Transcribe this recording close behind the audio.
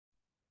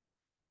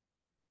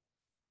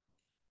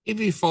If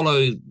you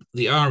follow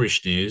the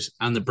Irish news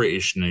and the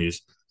British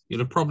news, you'll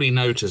have probably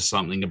noticed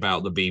something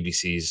about the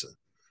BBC's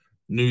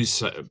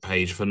news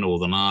page for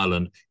Northern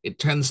Ireland. It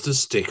tends to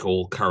stick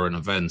all current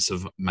events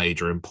of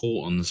major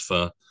importance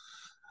for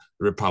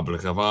the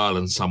Republic of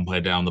Ireland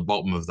somewhere down the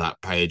bottom of that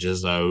page,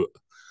 as though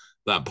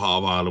that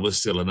part of Ireland was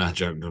still an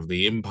adjunct of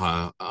the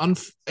empire.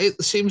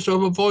 It seems to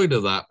have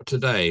avoided that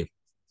today.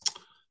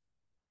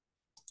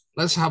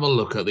 Let's have a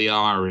look at the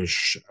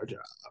Irish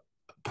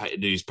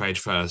news page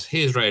first.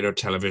 Here's Radio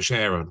Television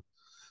Éireann.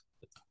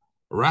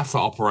 Rafah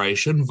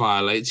operation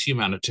violates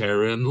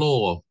humanitarian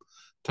law.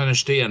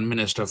 Tánaiste and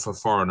Minister for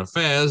Foreign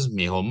Affairs,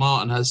 Micheál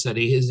Martin, has said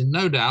he is in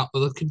no doubt that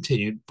the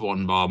continued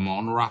bombardment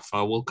on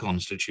Rafah will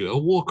constitute a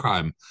war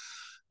crime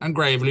and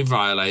gravely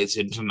violates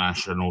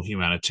international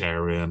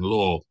humanitarian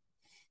law.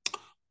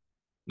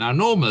 Now,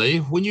 normally,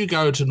 when you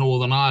go to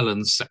Northern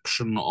Ireland's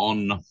section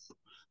on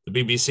the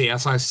BBC,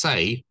 as I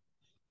say,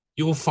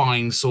 you'll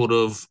find sort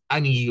of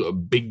any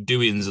big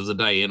doings of the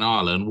day in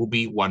Ireland will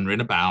be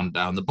wandering about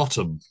down the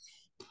bottom.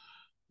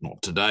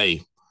 Not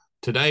today.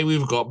 Today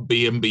we've got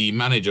B&B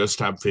manager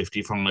stabbed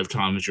 55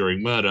 times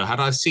during murder. Had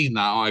I seen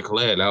that article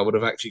earlier, I would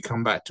have actually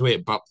come back to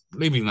it. But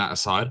leaving that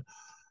aside,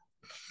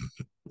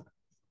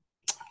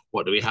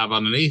 what do we have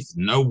underneath?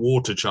 No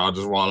water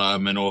charges while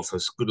I'm in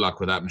office. Good luck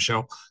with that,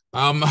 Michelle.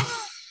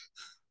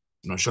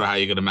 Not sure how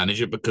you're going to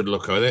manage it, but good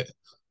luck with it.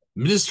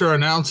 Minister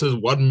announces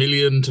 1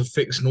 million to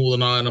fix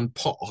Northern Ireland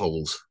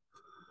potholes.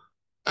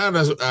 And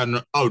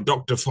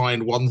doctor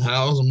fined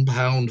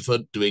 £1,000 for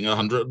doing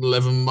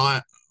 111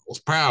 miles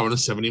per hour in a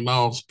 70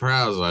 miles per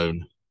hour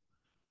zone,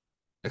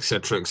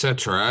 etc.,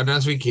 etc. And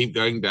as we keep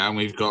going down,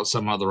 we've got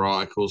some other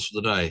articles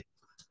for the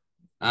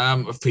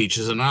day.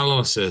 Features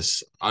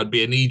analysis. I'd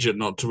be an idiot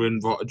not to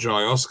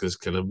enjoy Oscar's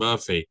Killer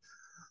Murphy.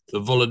 The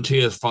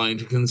volunteers fighting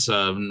to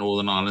conserve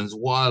Northern Ireland's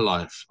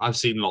wildlife. I've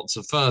seen lots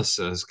of firsts,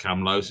 says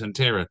Camlos and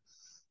Tyrone.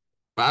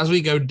 But as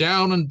we go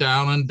down and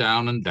down and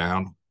down and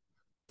down,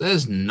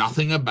 there's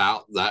nothing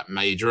about that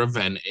major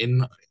event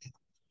in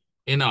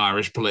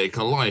Irish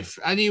political life.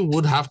 And you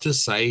would have to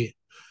say,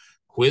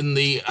 when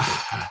the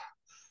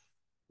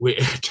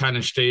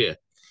Tánaiste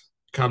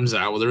comes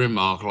out with a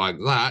remark like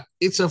that,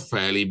 it's a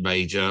fairly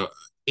major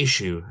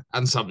issue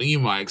and something you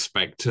might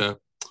expect to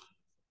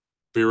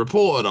be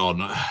reported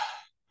on.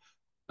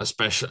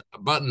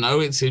 But no,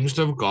 it seems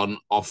to have gone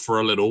off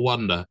for a little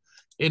wonder.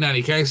 In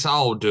any case,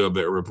 I'll do a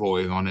bit of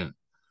reporting on it.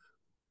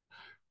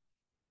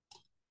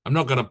 I'm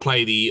not going to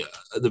play the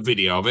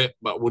video of it,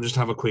 but we'll just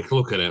have a quick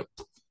look at it.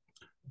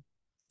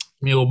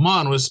 Micheál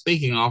Martin was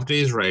speaking after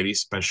Israeli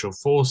special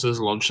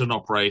forces launched an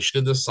operation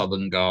in the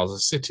southern Gaza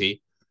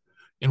city,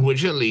 in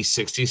which at least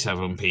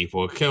 67 people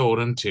were killed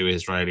and 2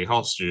 Israeli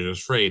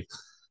hostages freed.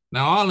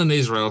 Now, Ireland and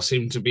Israel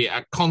seem to be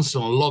at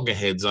constant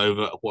loggerheads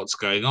over what's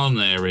going on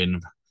there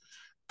in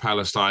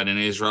Palestine and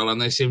Israel,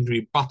 and they seem to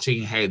be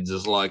butting heads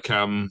as like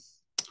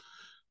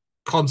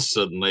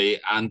constantly,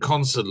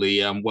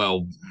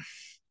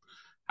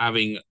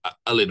 having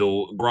a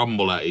little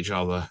grumble at each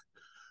other.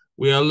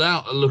 We are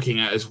now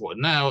looking at is what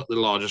now the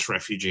largest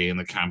refugee in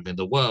the camp in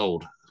the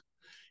world.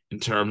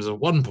 In terms of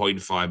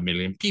 1.5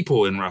 million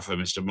people in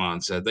Rafah, Mr. Martin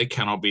said they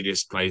cannot be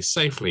displaced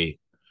safely.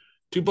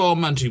 To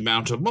bomb and to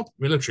mount a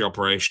military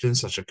operation in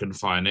such a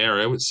confined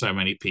area with so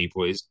many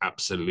people is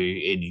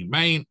absolutely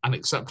inhumane,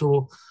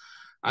 unacceptable,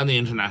 and the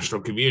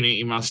international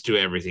community must do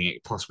everything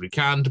it possibly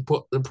can to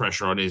put the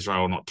pressure on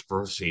Israel not to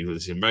proceed with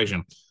this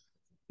invasion.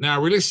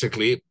 Now,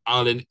 realistically,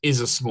 Ireland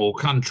is a small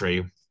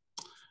country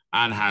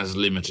and has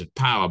limited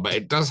power, but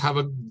it does have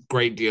a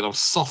great deal of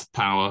soft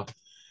power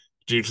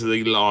due to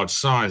the large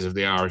size of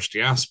the Irish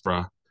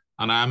diaspora,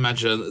 and I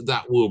imagine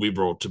that will be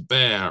brought to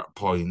bear at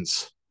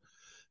points.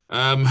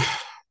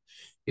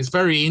 It's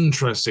very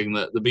interesting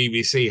that the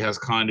BBC has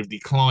kind of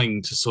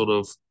declined to sort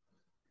of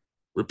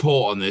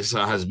report on this,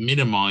 has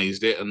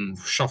minimised it and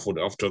shuffled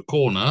it off to a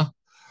corner,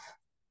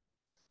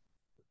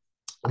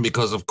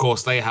 because, of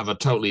course, they have a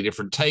totally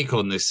different take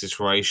on this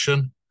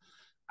situation.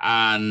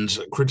 And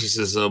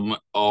criticism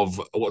of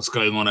what's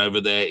going on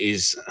over there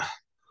is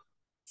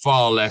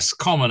far less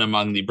common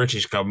among the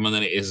British government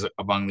than it is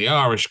among the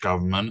Irish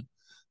government.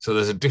 So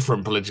there's a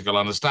different political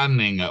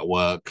understanding at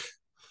work.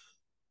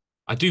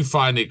 I do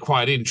find it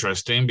quite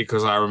interesting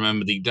because I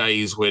remember the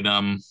days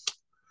when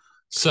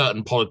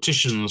certain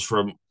politicians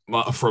from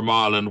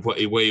Ireland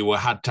we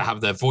had to have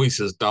their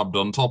voices dubbed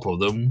on top of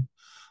them,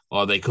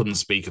 or they couldn't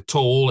speak at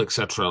all,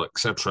 etc.,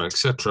 etc.,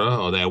 etc.,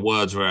 or their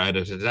words were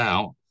edited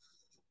out.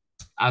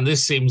 And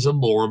this seems a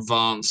more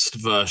advanced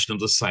version of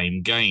the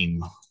same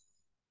game.